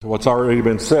What's already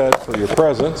been said for your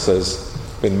presence has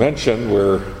been mentioned.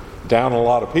 We're down a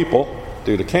lot of people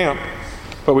due to camp,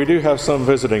 but we do have some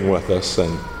visiting with us,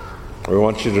 and we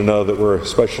want you to know that we're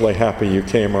especially happy you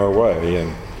came our way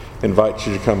and invite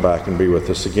you to come back and be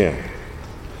with us again.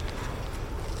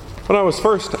 When I was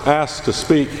first asked to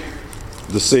speak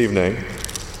this evening,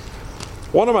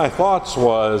 one of my thoughts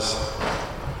was,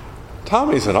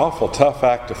 Tommy's an awful tough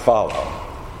act to follow.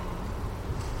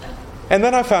 And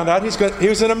then I found out he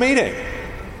was in a meeting.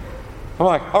 I'm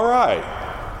like, all right.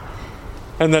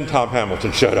 And then Tom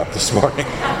Hamilton showed up this morning.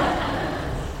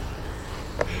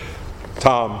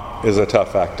 Tom is a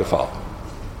tough act to follow.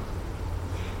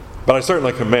 But I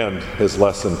certainly commend his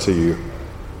lesson to you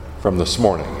from this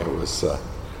morning. It was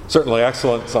certainly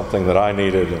excellent, something that I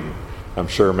needed, and I'm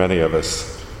sure many of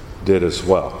us did as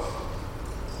well.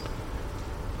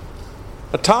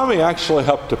 Tommy actually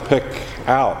helped to pick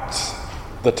out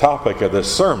the topic of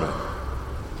this sermon,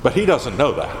 but he doesn't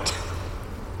know that.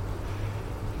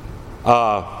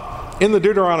 In the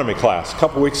Deuteronomy class a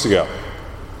couple weeks ago,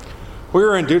 we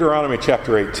were in Deuteronomy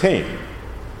chapter 18,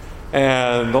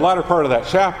 and the latter part of that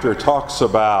chapter talks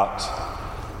about,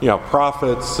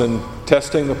 prophets and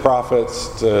testing the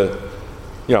prophets to,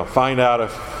 find out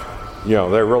if,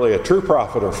 they're really a true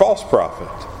prophet or false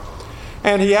prophet.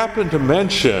 And he happened to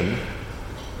mention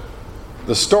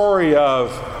the story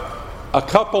of a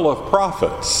couple of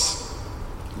prophets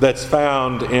that's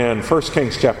found in 1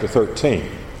 Kings chapter 13.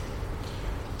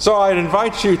 So I'd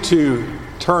invite you to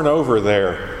turn over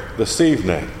there this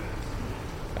evening.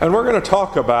 And we're going to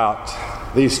talk about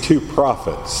these two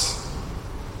prophets.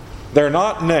 They're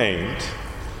not named,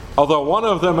 although one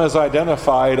of them is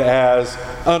identified as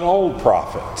an old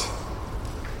prophet.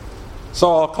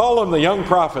 So I'll call him the young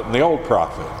prophet and the old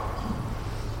prophet.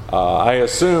 I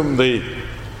assume the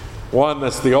one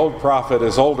that's the old prophet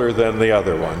is older than the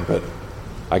other one, but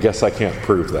I guess I can't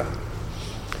prove that.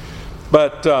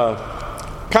 But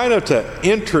kind of to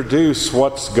introduce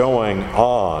what's going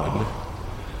on,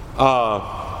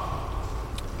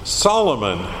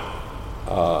 Solomon,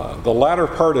 the latter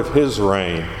part of his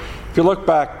reign, if you look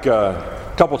back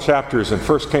a couple chapters in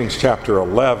 1 Kings chapter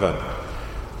 11,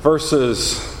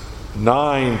 verses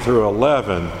 9 through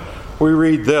 11, we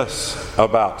read this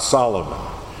about Solomon.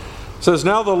 It says,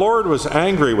 "Now the Lord was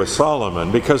angry with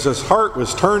Solomon because his heart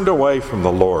was turned away from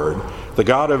the Lord, the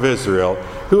God of Israel,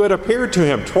 who had appeared to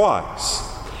him twice,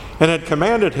 and had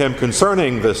commanded him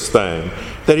concerning this thing,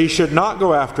 that he should not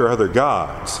go after other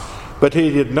gods. But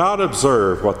he did not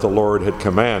observe what the Lord had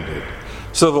commanded.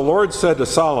 So the Lord said to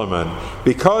Solomon,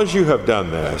 because you have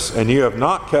done this, and you have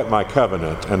not kept my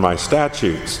covenant and my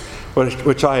statutes,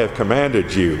 which I have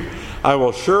commanded you, I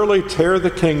will surely tear the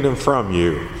kingdom from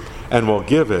you, and will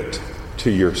give it to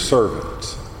your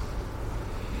servant."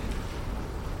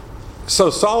 So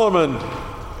Solomon,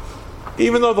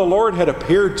 even though the Lord had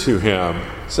appeared to him,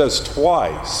 says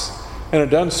twice, and had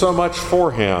done so much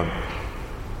for him,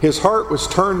 his heart was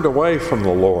turned away from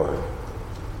the Lord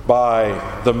by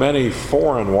the many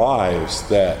foreign wives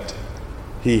that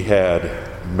he had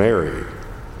married.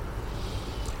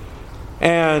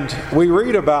 And we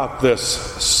read about this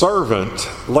servant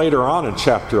later on in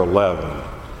chapter 11.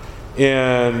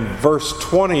 In verse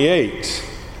 28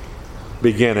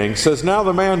 beginning, says, "Now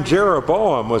the man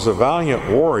Jeroboam was a valiant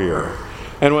warrior,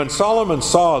 and when Solomon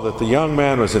saw that the young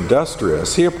man was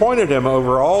industrious, he appointed him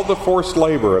over all the forced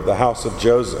labor of the house of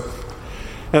Joseph.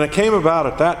 And it came about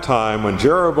at that time, when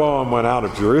Jeroboam went out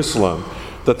of Jerusalem,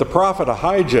 that the prophet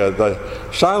Ahijah the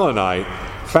Shilonite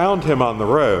found him on the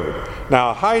road.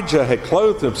 Now Ahijah had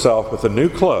clothed himself with a new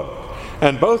cloak,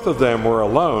 and both of them were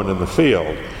alone in the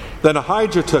field. Then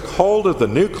Ahijah took hold of the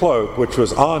new cloak which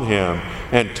was on him,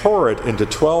 and tore it into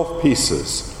 12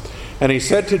 pieces. And he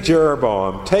said to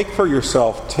Jeroboam, take for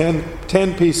yourself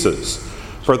 10 pieces.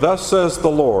 For thus says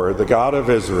the Lord, the God of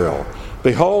Israel,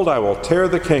 behold, I will tear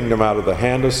the kingdom out of the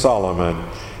hand of Solomon,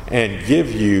 and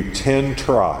give you 10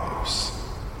 tribes.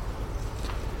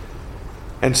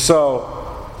 And so,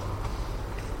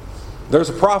 there's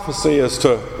a prophecy as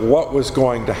to what was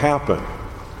going to happen.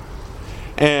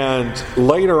 And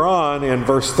later on in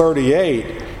verse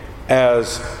 38,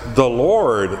 as the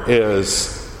Lord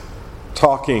is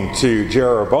talking to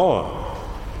Jeroboam,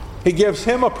 he gives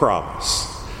him a promise.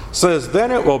 Says,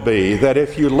 then it will be that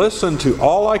if you listen to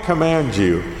all I command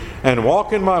you, and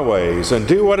walk in my ways, and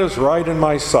do what is right in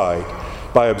my sight,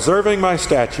 by observing my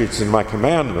statutes and my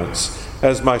commandments,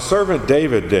 as my servant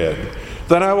David did,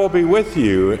 then I will be with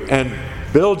you and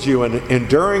build you an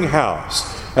enduring house,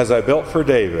 as I built for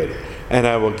David, and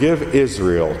I will give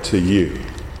Israel to you.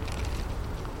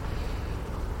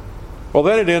 Well,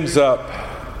 then it ends up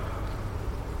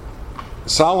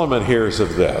Solomon hears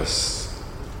of this,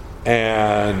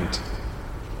 and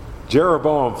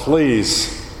Jeroboam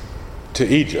flees to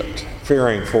Egypt,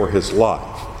 fearing for his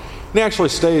life. And he actually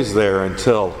stays there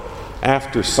until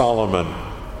after Solomon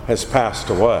has passed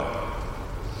away.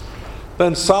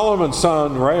 Then Solomon's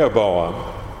son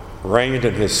Rehoboam reigned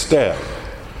in his stead.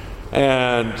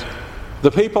 And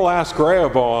the people asked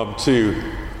Rehoboam to,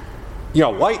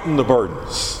 lighten the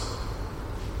burdens.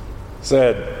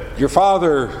 Said, your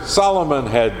father Solomon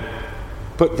had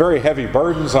put very heavy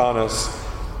burdens on us.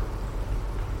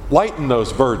 Lighten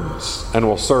those burdens and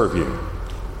we'll serve you.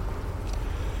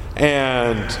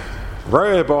 And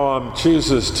Rehoboam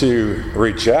chooses to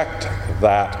reject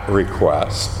that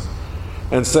request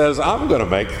and says, I'm going to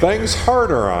make things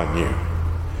harder on you.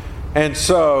 And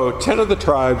so 10 of the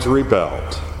tribes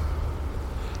rebelled.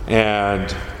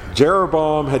 And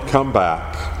Jeroboam had come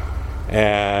back,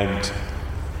 and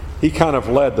he kind of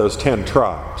led those 10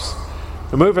 tribes.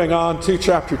 Moving on to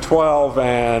chapter 12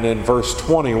 and in verse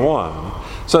 21,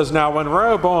 says, Now when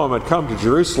Rehoboam had come to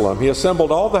Jerusalem, he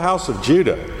assembled all the house of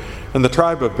Judah and the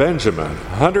tribe of Benjamin,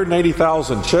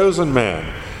 180,000 chosen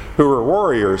men who were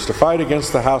warriors to fight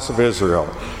against the house of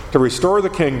Israel, to restore the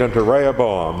kingdom to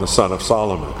Rehoboam, the son of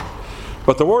Solomon.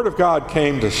 But the word of God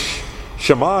came to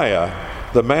Shemaiah,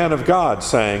 the man of God,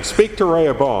 saying, Speak to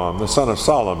Rehoboam, the son of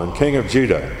Solomon, king of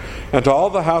Judah, and to all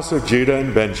the house of Judah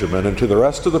and Benjamin, and to the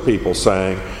rest of the people,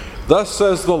 saying, Thus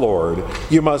says the Lord,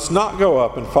 you must not go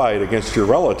up and fight against your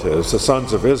relatives, the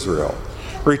sons of Israel.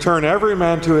 Return every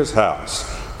man to his house,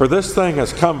 for this thing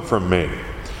has come from me.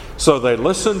 So they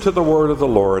listened to the word of the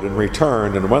Lord and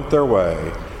returned and went their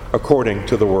way according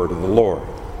to the word of the Lord.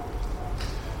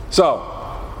 So,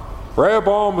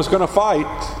 Rehoboam was going to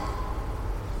fight,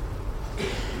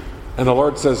 and the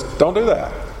Lord says, don't do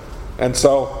that. And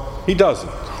so he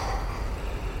doesn't.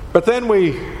 But then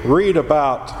we read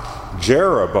about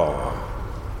Jeroboam,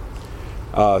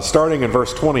 starting in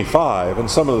verse 25, and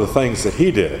some of the things that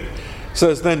he did. It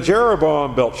says, Then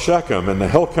Jeroboam built Shechem in the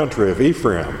hill country of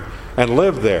Ephraim, and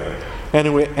lived there.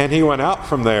 And he went out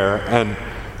from there and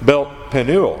built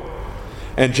Penuel.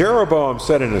 And Jeroboam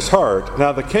said in his heart,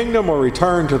 Now the kingdom will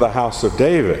return to the house of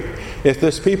David, if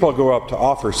this people go up to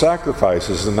offer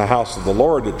sacrifices in the house of the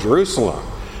Lord at Jerusalem.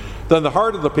 Then the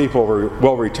heart of the people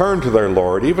will return to their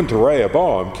Lord, even to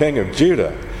Rehoboam, king of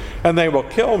Judah. And they will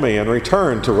kill me and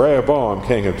return to Rehoboam,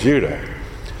 king of Judah.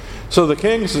 So the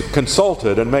kings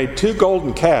consulted and made 2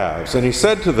 golden calves, and he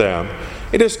said to them,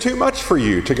 It is too much for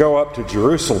you to go up to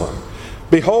Jerusalem.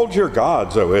 Behold your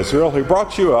gods, O Israel, who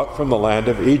brought you up from the land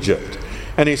of Egypt.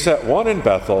 And he set one in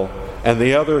Bethel, and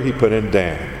the other he put in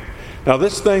Dan. Now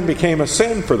this thing became a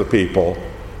sin for the people,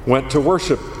 went to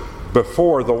worship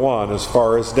before the one as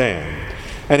far as Dan.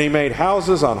 And he made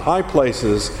houses on high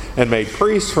places, and made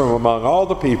priests from among all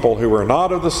the people who were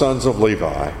not of the sons of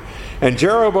Levi. And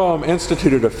Jeroboam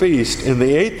instituted a feast in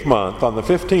the 8th month, on the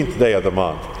 15th day of the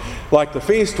month, like the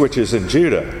feast which is in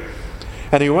Judah.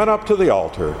 And he went up to the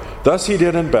altar. Thus he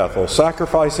did in Bethel,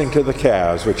 sacrificing to the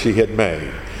calves which he had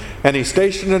made. And he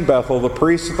stationed in Bethel the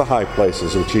priests of the high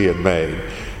places which he had made.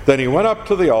 Then he went up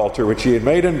to the altar which he had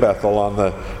made in Bethel on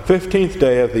the 15th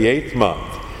day of the 8th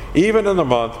month, even in the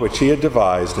month which he had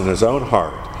devised in his own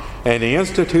heart. And he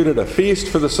instituted a feast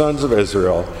for the sons of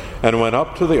Israel, and went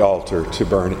up to the altar to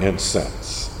burn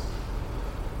incense.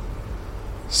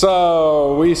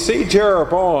 So we see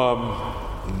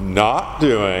Jeroboam not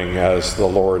doing as the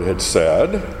Lord had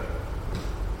said,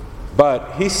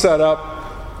 but he set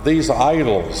up these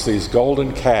idols, these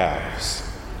golden calves,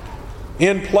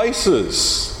 in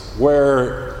places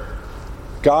where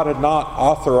God had not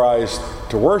authorized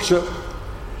to worship,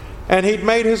 and he'd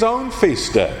made his own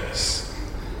feast days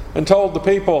and told the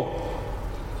people,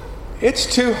 it's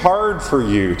too hard for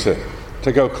you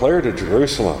to go clear to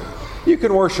Jerusalem. You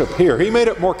can worship here. He made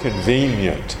it more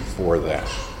convenient for them.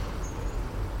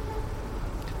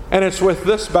 And it's with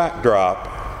this backdrop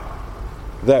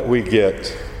that we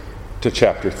get to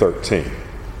chapter 13.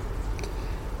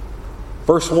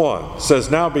 Verse 1 says,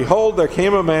 Now behold, there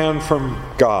came a man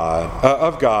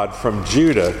of God from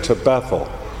Judah to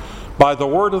Bethel by the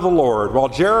word of the Lord, while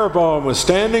Jeroboam was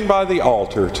standing by the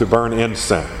altar to burn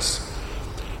incense.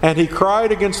 And he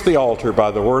cried against the altar by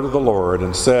the word of the Lord,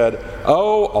 and said,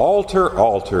 O altar,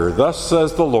 altar, thus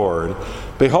says the Lord,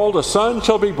 Behold, a son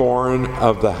shall be born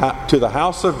to the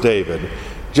house of David,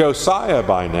 Josiah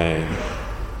by name.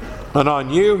 And on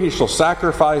you he shall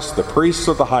sacrifice the priests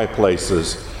of the high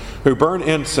places, who burn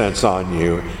incense on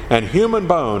you, and human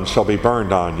bones shall be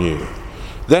burned on you.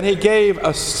 Then he gave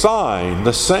a sign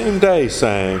the same day,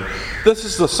 saying, This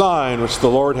is the sign which the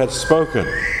Lord had spoken.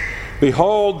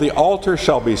 Behold, the altar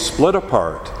shall be split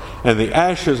apart, and the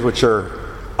ashes which are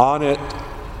on it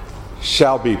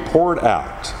shall be poured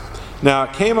out. Now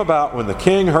it came about when the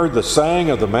king heard the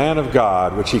saying of the man of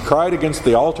God, which he cried against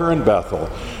the altar in Bethel,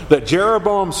 that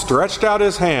Jeroboam stretched out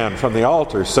his hand from the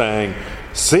altar, saying,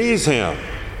 Seize him.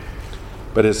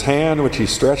 But his hand which he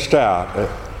stretched out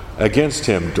against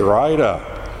him dried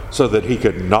up, so that he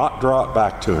could not draw it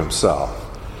back to himself.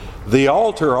 The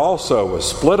altar also was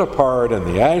split apart, and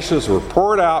the ashes were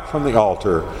poured out from the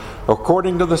altar,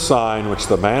 according to the sign which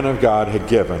the man of God had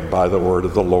given by the word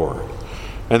of the Lord.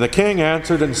 And the king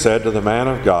answered and said to the man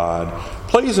of God,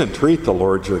 Please entreat the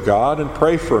Lord your God, and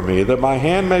pray for me, that my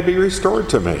hand may be restored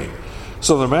to me.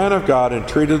 So the man of God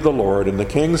entreated the Lord, and the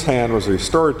king's hand was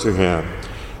restored to him,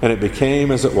 and it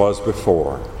became as it was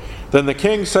before. Then the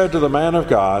king said to the man of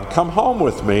God, Come home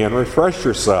with me and refresh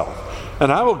yourself,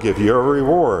 and I will give you a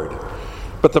reward.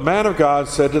 But the man of God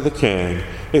said to the king,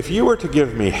 If you were to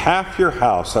give me half your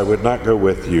house, I would not go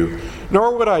with you,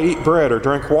 nor would I eat bread or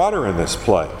drink water in this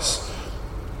place.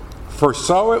 For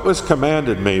so it was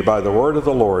commanded me by the word of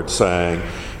the Lord, saying,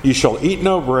 You shall eat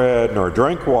no bread, nor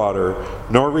drink water,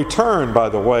 nor return by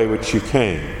the way which you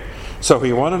came. So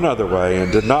he went another way,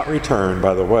 and did not return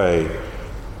by the way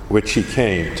which he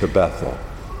came to Bethel.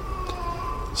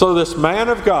 So this man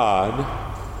of God,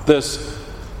 this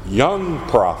young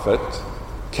prophet,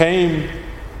 came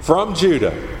from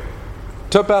Judah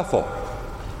to Bethel.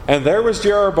 And there was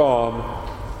Jeroboam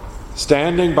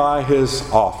standing by his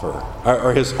altar,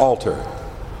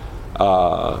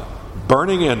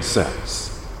 burning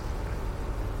incense.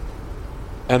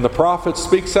 And the prophet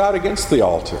speaks out against the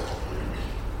altar.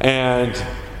 And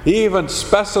he even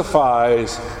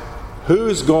specifies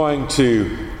who's going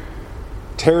to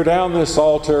tear down this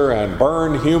altar and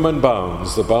burn human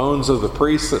bones, the bones of the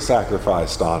priests that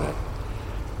sacrificed on it.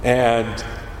 And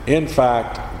in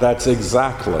fact, that's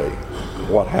exactly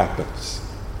what happens.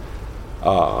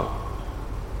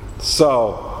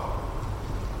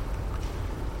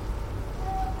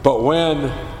 But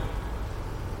when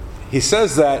he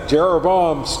says that,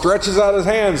 Jeroboam stretches out his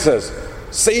hand and says,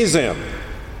 Seize him.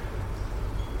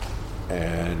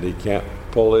 And he can't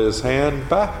pull his hand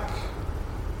back.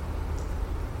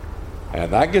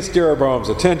 And that gets Jeroboam's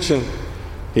attention.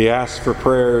 He asks for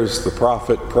prayers. The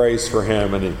prophet prays for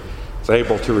him, and he's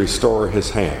able to restore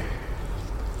his hand.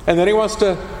 And then he wants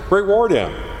to reward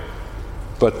him.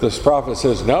 But this prophet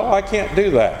says, No, I can't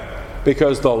do that,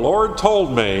 because the Lord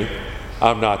told me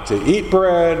I'm not to eat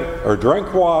bread or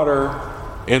drink water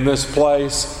in this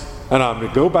place, and I'm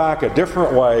to go back a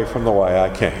different way from the way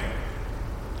I came.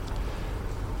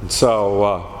 And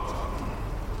so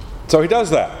he does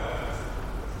that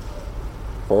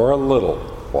for a little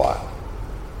while.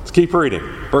 Let's keep reading.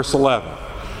 Verse 11.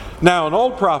 Now an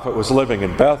old prophet was living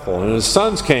in Bethel, and his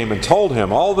sons came and told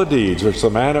him all the deeds which the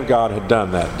man of God had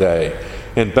done that day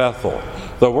in Bethel,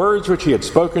 the words which he had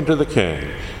spoken to the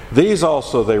king. These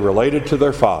also they related to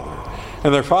their father.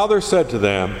 And their father said to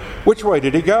them, Which way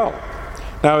did he go?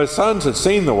 Now his sons had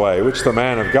seen the way which the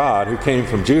man of God who came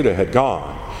from Judah had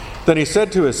gone. Then he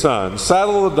said to his sons,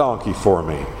 Saddle the donkey for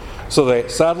me. So they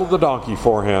saddled the donkey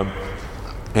for him,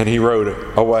 and he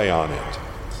rode away on it.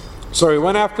 So he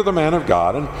went after the man of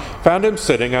God and found him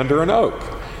sitting under an oak.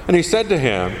 And he said to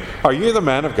him, Are you the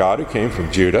man of God who came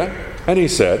from Judah? And he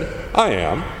said, I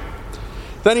am.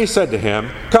 Then he said to him,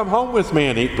 Come home with me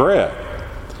and eat bread.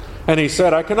 And he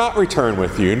said, I cannot return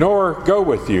with you, nor go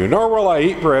with you, nor will I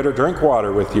eat bread or drink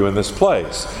water with you in this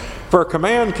place. For a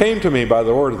command came to me by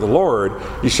the word of the Lord,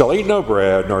 You shall eat no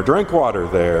bread, nor drink water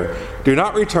there. Do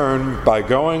not return by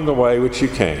going the way which you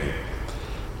came.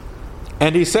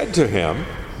 And he said to him,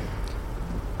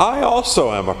 I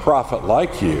also am a prophet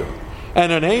like you,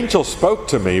 and an angel spoke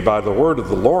to me by the word of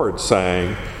the Lord,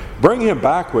 saying, Bring him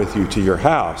back with you to your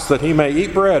house, that he may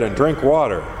eat bread and drink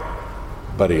water.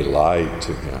 But he lied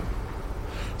to him.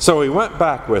 So he went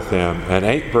back with him and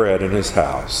ate bread in his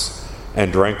house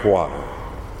and drank water.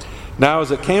 Now as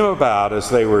it came about, as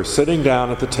they were sitting down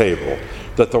at the table,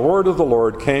 that the word of the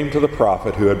Lord came to the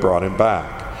prophet who had brought him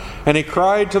back. And he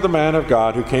cried to the man of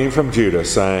God who came from Judah,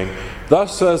 saying,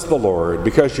 Thus says the Lord,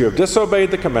 because you have disobeyed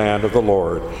the command of the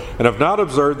Lord, and have not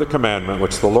observed the commandment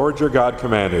which the Lord your God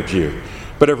commanded you,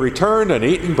 but have returned and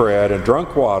eaten bread and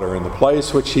drunk water in the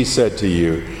place which he said to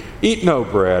you, Eat no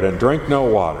bread and drink no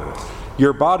water.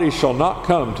 Your body shall not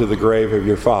come to the grave of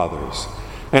your fathers.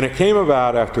 And it came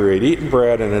about after he had eaten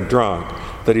bread and had drunk,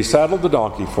 that he saddled the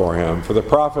donkey for him, for the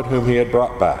prophet whom he had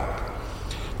brought back.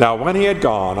 Now when he had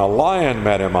gone, a lion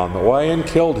met him on the way and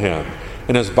killed him,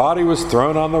 and his body was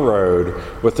thrown on the road,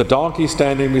 with the donkey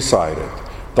standing beside it.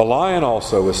 The lion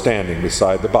also was standing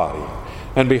beside the body.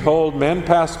 And behold, men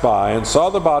passed by and saw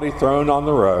the body thrown on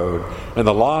the road, and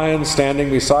the lion standing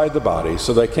beside the body.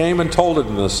 So they came and told it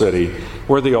in the city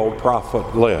where the old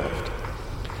prophet lived.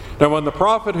 Now when the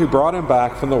prophet who brought him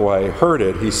back from the way heard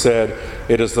it, he said,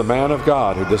 "It is the man of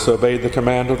God who disobeyed the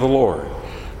command of the Lord.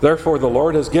 Therefore the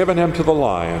Lord has given him to the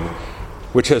lion,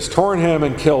 which has torn him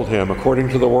and killed him, according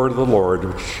to the word of the Lord,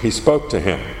 which he spoke to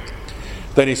him."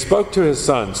 Then he spoke to his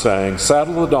son, saying,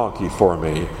 "Saddle the donkey for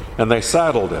me." And they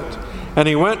saddled it. And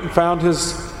he went and found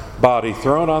his body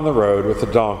thrown on the road with the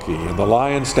donkey, and the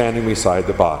lion standing beside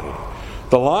the body.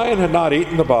 The lion had not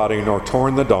eaten the body nor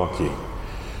torn the donkey.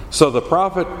 So the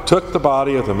prophet took the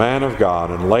body of the man of God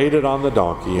and laid it on the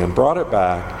donkey and brought it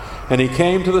back, and he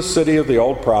came to the city of the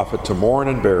old prophet to mourn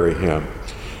and bury him.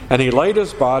 And he laid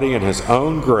his body in his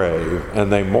own grave,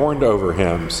 and they mourned over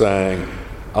him, saying,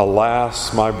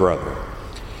 "Alas, my brother."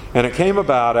 And it came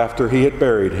about after he had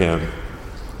buried him,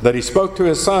 that he spoke to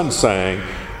his son, saying,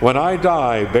 "When I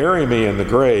die, bury me in the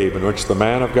grave in which the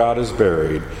man of God is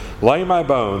buried. Lay my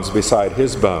bones beside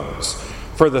his bones.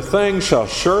 For the thing shall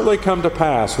surely come to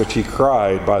pass which he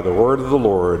cried by the word of the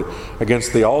Lord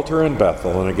against the altar in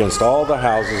Bethel and against all the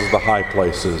houses of the high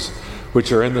places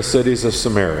which are in the cities of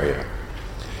Samaria."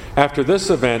 After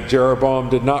this event, Jeroboam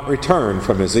did not return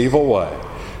from his evil way,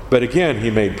 but again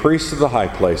he made priests of the high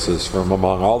places from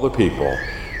among all the people.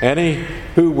 Any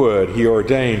who would he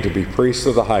ordained to be priests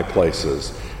of the high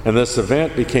places. And this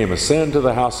event became a sin to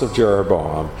the house of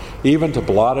Jeroboam, even to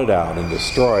blot it out and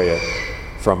destroy it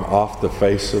from off the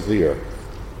face of the earth.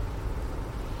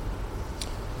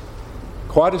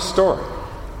 Quite a story.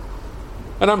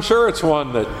 And I'm sure it's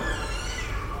one that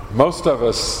most of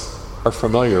us are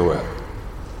familiar with.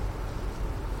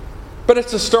 But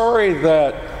it's a story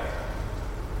that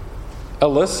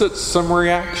elicits some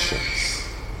reactions.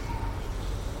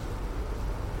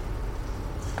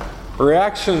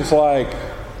 Reactions like,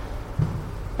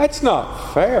 "That's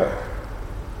not fair.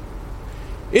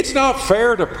 It's not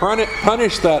fair to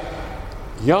punish that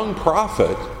young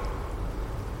prophet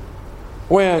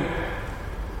when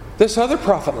this other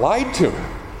prophet lied to him.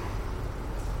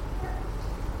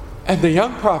 And the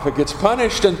young prophet gets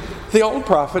punished and the old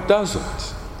prophet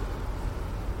doesn't."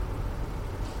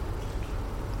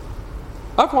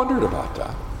 I've wondered about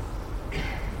that.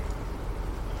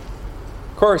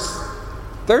 Of course,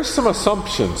 there's some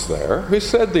assumptions there. Who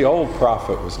said the old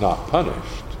prophet was not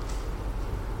punished?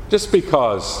 Just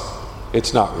because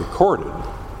it's not recorded.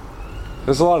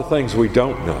 There's a lot of things we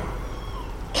don't know.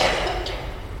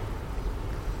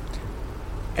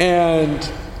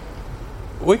 And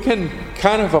we can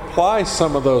kind of apply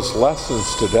some of those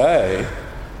lessons today.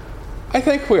 I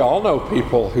think we all know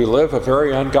people who live a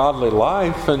very ungodly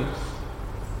life and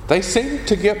they seem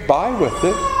to get by with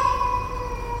it.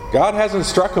 God hasn't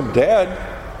struck them dead.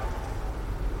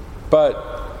 But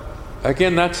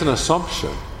again, that's an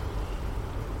assumption.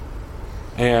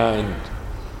 And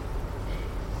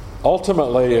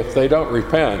ultimately, if they don't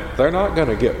repent, they're not going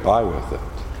to get by with it.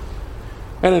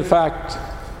 And in fact,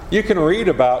 you can read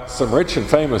about some rich and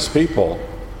famous people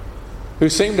who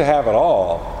seem to have it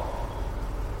all,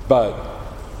 but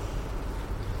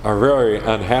are very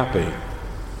unhappy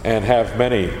and have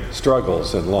many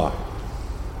struggles in life.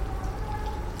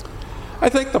 I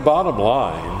think the bottom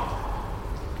line,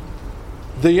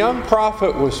 the young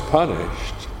prophet was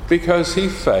punished because he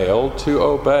failed to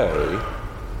obey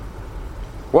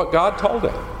what God told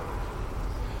him.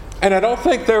 And I don't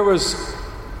think there was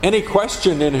any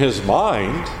question in his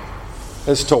mind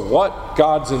as to what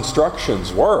God's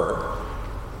instructions were.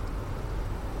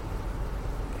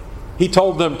 He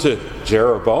told them to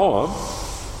Jeroboam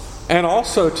and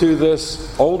also to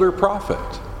this older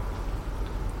prophet.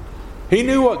 He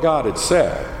knew what God had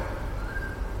said.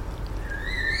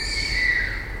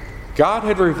 God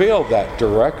had revealed that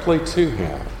directly to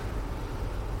him.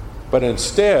 But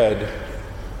instead,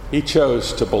 he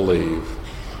chose to believe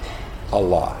a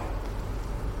lie.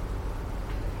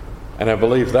 And I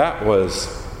believe that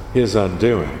was his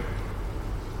undoing.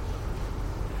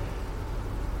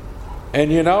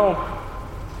 And you know,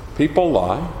 people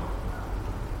lie.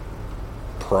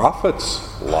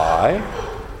 Prophets lie.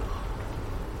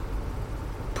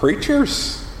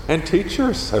 Preachers and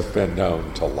teachers have been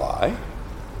known to lie.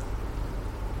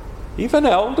 Even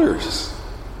elders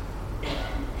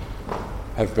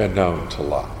have been known to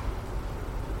lie.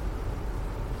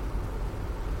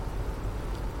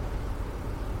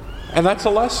 And that's a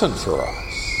lesson for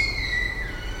us.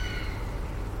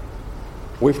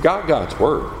 We've got God's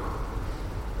Word.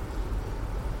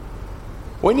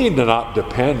 We need to not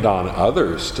depend on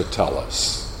others to tell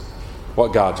us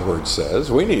what God's Word says.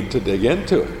 We need to dig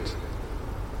into it.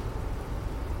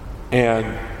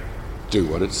 And do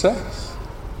what it says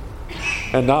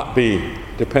and not be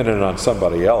dependent on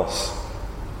somebody else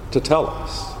to tell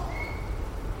us.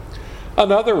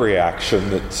 Another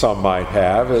reaction that some might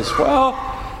have is, well,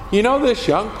 you know, this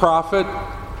young prophet,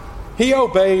 he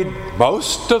obeyed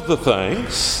most of the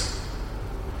things.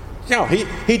 You know,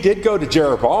 he did go to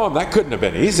Jeroboam. That couldn't have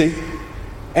been easy.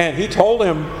 And he told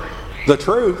him the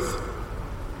truth.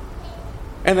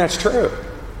 And that's true.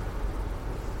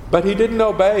 But he didn't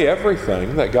obey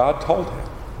everything that God told him.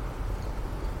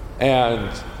 And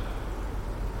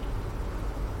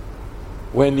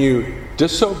when you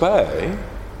disobey,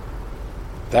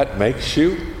 that makes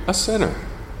you a sinner.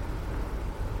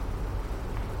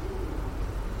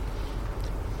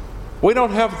 We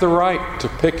don't have the right to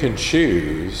pick and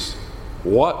choose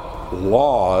what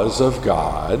laws of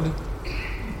God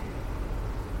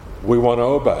we want to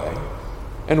obey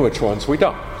and which ones we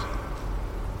don't.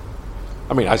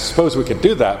 I mean, I suppose we can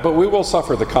do that, but we will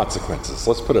suffer the consequences.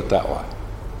 Let's put it that way.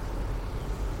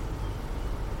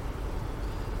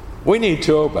 We need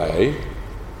to obey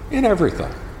in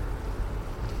everything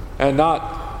and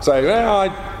not say, well,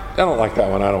 I don't like that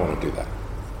one, I don't want to do that.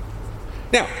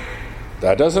 Now,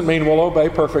 that doesn't mean we'll obey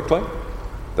perfectly.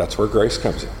 That's where grace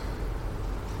comes in.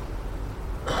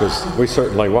 Because we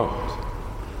certainly won't.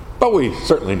 But we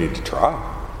certainly need to try.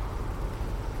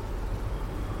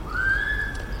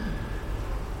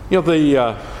 You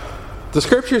know, the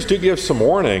scriptures do give some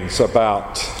warnings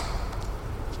about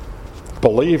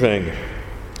believing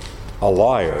a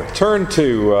liar. Turn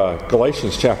to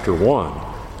Galatians chapter 1,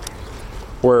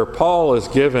 where Paul is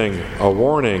giving a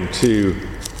warning to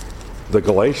the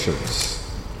Galatians.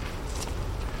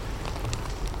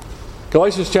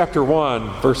 Galatians chapter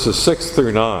 1, verses 6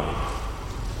 through 9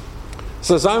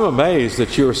 says, I'm amazed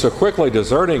that you are so quickly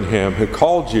deserting him who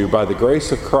called you by the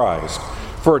grace of Christ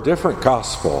for a different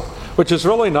gospel, which is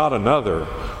really not another,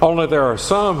 only there are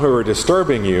some who are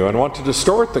disturbing you and want to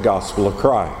distort the gospel of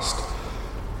Christ.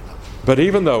 But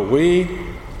even though we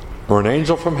or an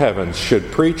angel from heaven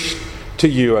should preach to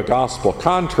you a gospel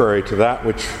contrary to that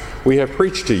which we have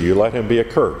preached to you, let him be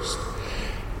accursed.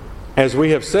 As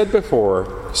we have said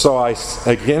before, so I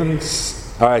say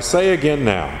again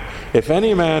now, if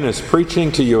any man is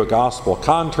preaching to you a gospel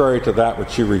contrary to that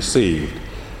which you received,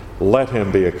 let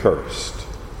him be accursed.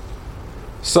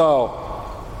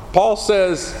 So, Paul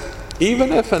says,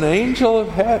 even if an angel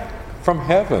from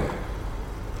heaven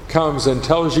comes and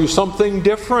tells you something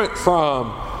different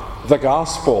from the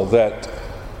gospel that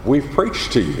we've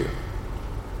preached to you,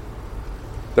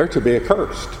 they're to be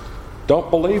accursed. Don't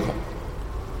believe them.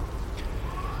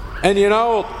 And you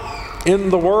know,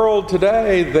 in the world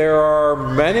today, there are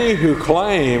many who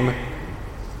claim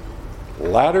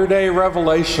latter-day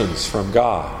revelations from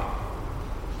God.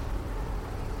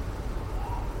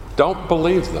 Don't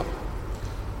believe them.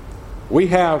 We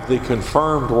have the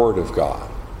confirmed Word of God.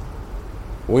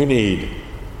 We need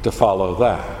to follow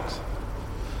that.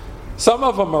 Some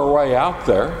of them are way out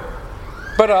there,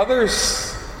 but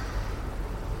others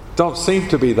don't seem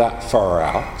to be that far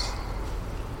out.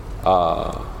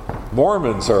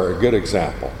 Mormons are a good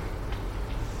example.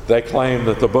 They claim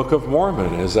that the Book of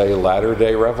Mormon is a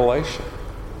latter-day revelation.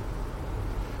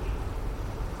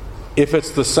 If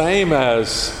it's the same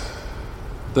as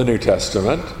the New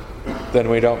Testament, then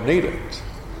we don't need it.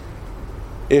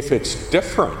 If it's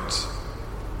different,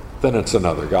 then it's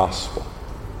another gospel.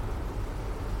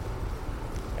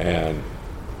 And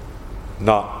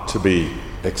not to be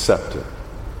accepted.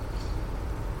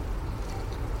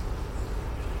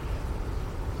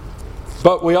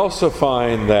 But we also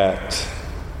find that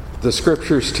the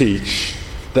scriptures teach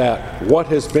that what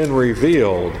has been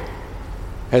revealed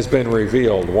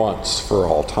once for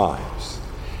all times.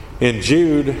 In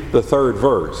Jude, the 3rd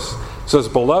verse, it says,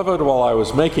 Beloved, while I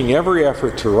was making every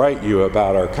effort to write you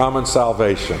about our common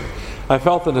salvation, I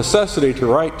felt the necessity to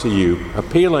write to you,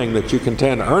 appealing that you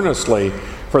contend earnestly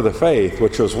for the faith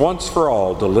which was once for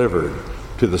all delivered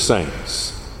to the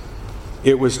saints.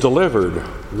 It was delivered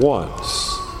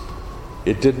once.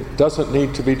 It doesn't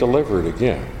need to be delivered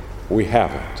again. We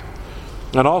have it.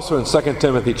 And also in 2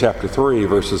 Timothy chapter 3,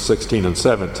 verses 16 and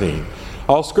 17,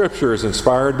 all Scripture is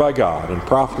inspired by God and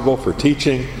profitable for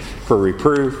teaching, for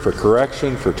reproof, for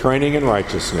correction, for training in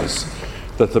righteousness,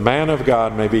 that the man of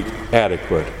God may be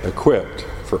adequate, equipped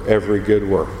for every good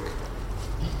work.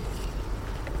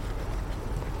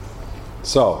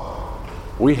 So,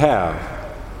 we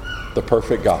have the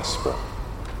perfect gospel,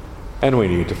 and we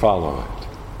need to follow it.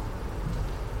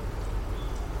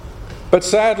 But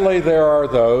sadly, there are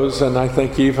those, and I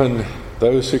think even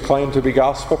those who claim to be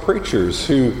gospel preachers,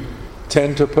 who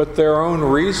tend to put their own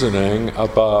reasoning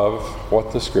above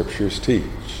what the Scriptures teach.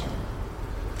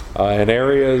 in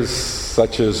areas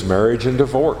such as marriage and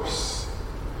divorce.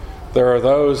 There are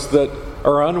those that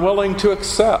are unwilling to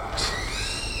accept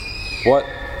what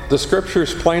the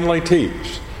Scriptures plainly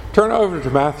teach. Turn over to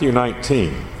Matthew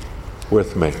 19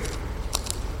 with me.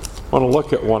 I want to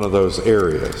look at one of those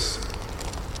areas.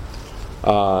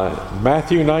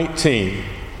 Matthew 19,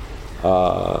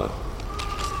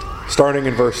 starting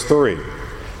in verse 3,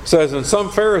 says, "And some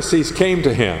Pharisees came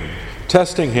to him,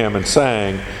 testing him and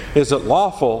saying, 'Is it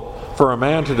lawful for a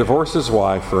man to divorce his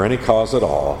wife for any cause at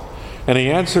all?' And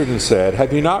he answered and said,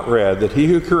 'Have you not read that he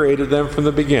who created them from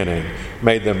the beginning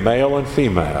made them male and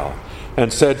female,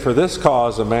 and said, For this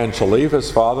cause a man shall leave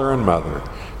his father and mother,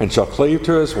 and shall cleave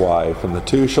to his wife, and the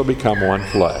two shall become one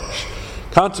flesh.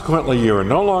 Consequently you are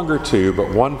no longer two,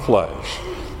 but one flesh.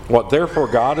 What therefore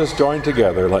God has joined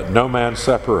together, let no man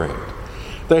separate.'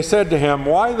 They said to him,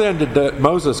 'Why then did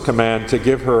Moses command to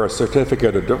give her a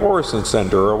certificate of divorce and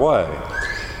send her away?'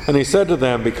 And he said to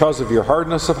them, 'Because of your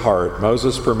hardness of heart,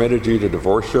 Moses permitted you to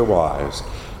divorce your wives,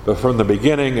 but from the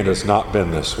beginning it has not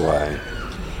been this way.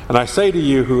 And I say to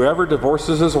you, whoever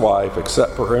divorces his wife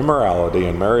except for immorality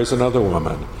and marries another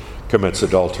woman commits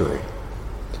adultery.'"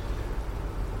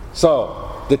 So,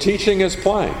 the teaching is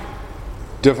plain.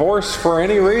 Divorce for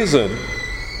any reason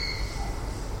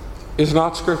is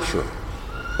not scriptural.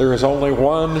 There is only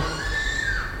one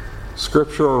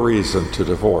scriptural reason to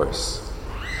divorce,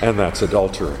 and that's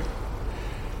adultery.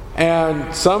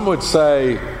 And some would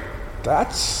say,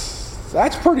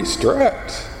 that's pretty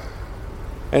strict.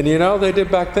 And you know, they did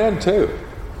back then too.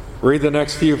 Read the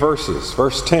next few verses.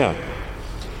 Verse 10.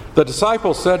 The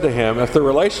disciples said to him, "If the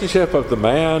relationship of the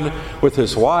man with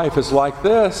his wife is like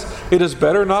this, it is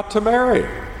better not to marry."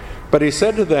 But he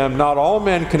said to them, "Not all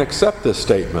men can accept this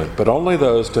statement, but only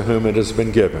those to whom it has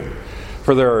been given.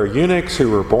 For there are eunuchs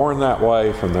who were born that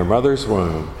way from their mother's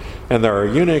womb, and there are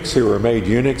eunuchs who were made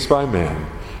eunuchs by men,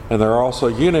 and there are also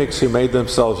eunuchs who made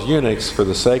themselves eunuchs for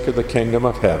the sake of the kingdom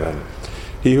of heaven.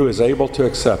 He who is able to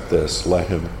accept this, let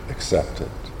him accept it."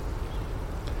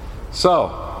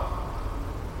 So,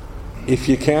 if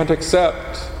you can't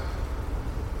accept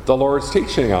the Lord's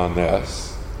teaching on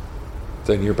this,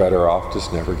 then you're better off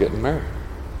just never getting married.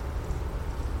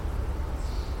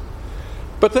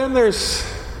 But then there's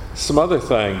some other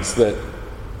things that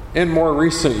in more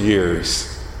recent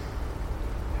years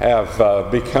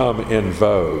have become in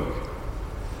vogue.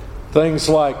 Things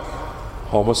like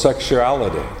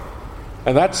homosexuality.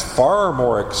 And that's far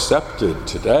more accepted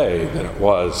today than it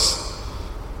was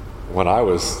when I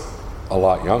was a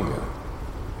lot younger.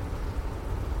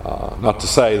 Not to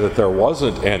say that there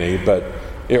wasn't any, but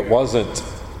it wasn't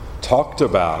talked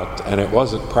about and it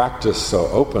wasn't practiced so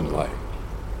openly.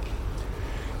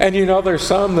 And you know, there's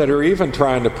some that are even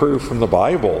trying to prove from the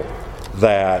Bible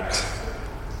that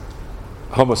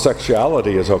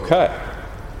homosexuality is okay.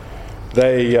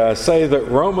 They say that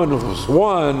Romans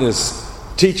 1 is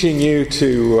teaching you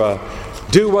to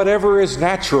do whatever is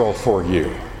natural for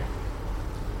you.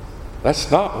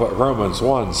 That's not what Romans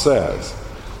 1 says.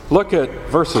 Look at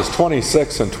verses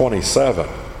 26 and 27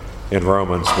 in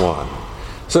Romans 1.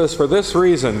 It says, "For this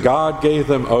reason God gave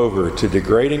them over to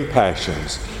degrading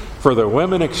passions, for the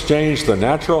women exchanged the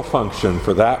natural function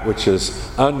for that which is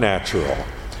unnatural.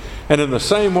 And in the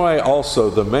same way also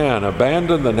the men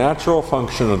abandoned the natural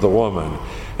function of the woman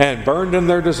and burned in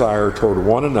their desire toward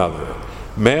one another,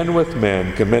 men with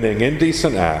men committing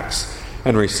indecent acts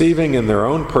and receiving in their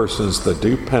own persons the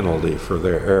due penalty for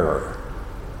their error."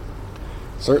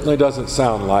 Certainly doesn't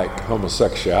sound like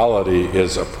homosexuality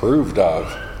is approved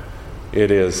of. It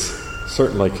is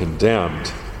certainly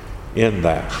condemned in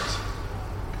that.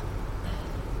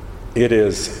 It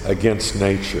is against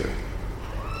nature.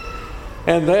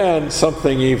 And then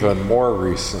something even more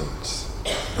recent,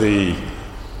 the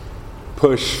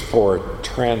push for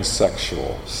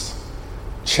transsexuals,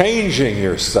 changing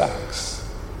your sex.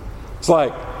 It's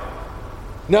like,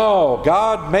 no,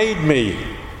 God made me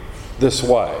this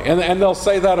way. And they'll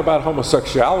say that about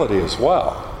homosexuality as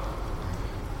well.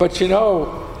 But you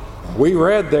know, we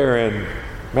read there in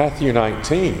Matthew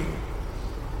 19,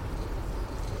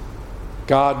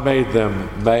 God made them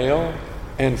male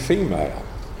and female.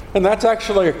 And that's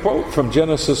actually a quote from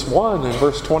Genesis 1 in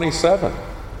verse 27,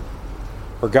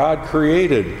 where God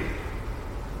created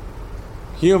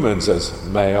humans as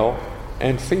male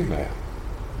and female.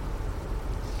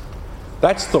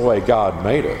 That's the way God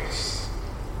made us.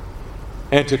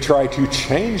 And to try to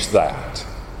change that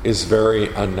is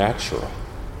very unnatural.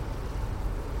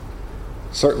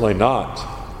 Certainly not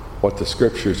what the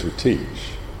Scriptures would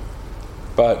teach.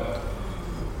 But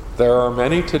there are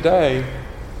many today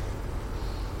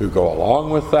who go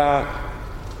along with that,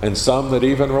 and some that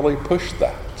even really push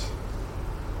that.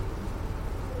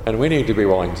 And we need to be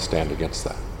willing to stand against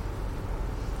that.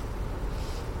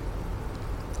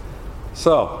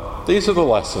 So, these are the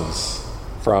lessons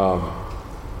from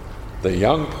the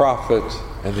young prophet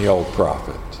and the old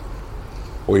prophet.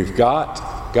 We've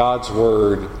got God's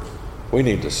word. We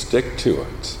need to stick to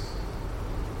it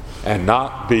and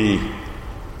not be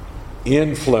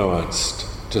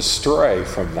influenced to stray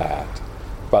from that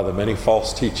by the many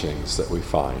false teachings that we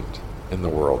find in the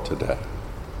world today.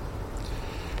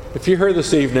 If you're here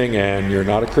this evening and you're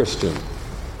not a Christian,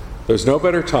 there's no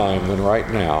better time than right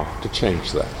now to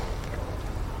change that.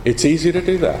 It's easy to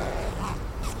do that.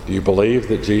 Do you believe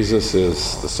that Jesus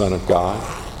is the Son of God?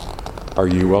 Are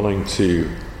you willing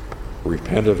to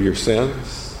repent of your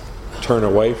sins? Turn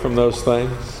away from those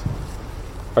things?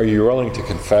 Are you willing to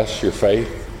confess your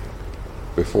faith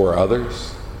before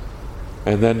others?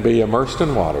 And then be immersed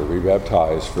in water, be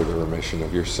baptized for the remission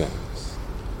of your sins.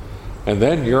 And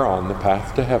then you're on the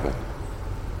path to heaven.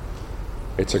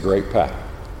 It's a great path.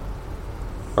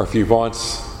 Or if you've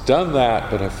once done that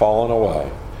but have fallen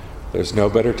away, there's no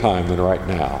better time than right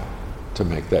now to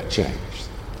make that change.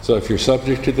 So if you're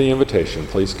subject to the invitation,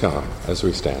 please come as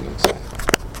we stand and sing.